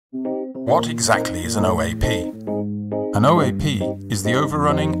What exactly is an OAP? An OAP is the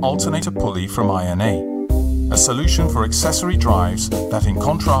Overrunning Alternator Pulley from INA, a solution for accessory drives that, in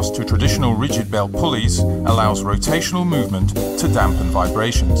contrast to traditional rigid belt pulleys, allows rotational movement to dampen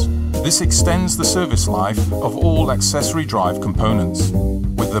vibrations. This extends the service life of all accessory drive components.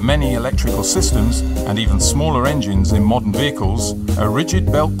 With the many electrical systems and even smaller engines in modern vehicles, a rigid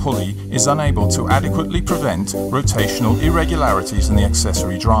belt pulley is unable to adequately prevent rotational irregularities in the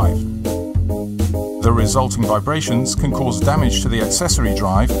accessory drive. The resulting vibrations can cause damage to the accessory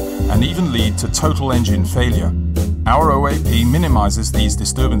drive and even lead to total engine failure. Our OAP minimizes these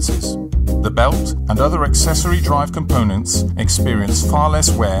disturbances. The belt and other accessory drive components experience far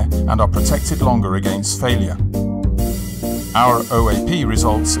less wear and are protected longer against failure. Our OAP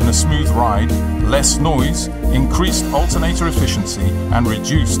results in a smooth ride, less noise, increased alternator efficiency and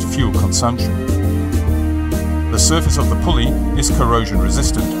reduced fuel consumption. The surface of the pulley is corrosion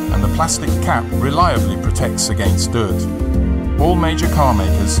resistant and the plastic cap reliably protects against dirt. All major car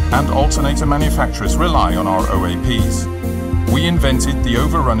makers and alternator manufacturers rely on our OAPs. We invented the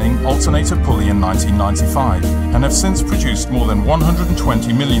Overrunning Alternator Pulley in 1995 and have since produced more than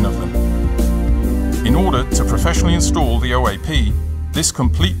 120 million of them. In order to professionally install the OAP, this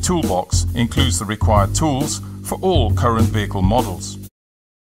complete toolbox includes the required tools for all current vehicle models.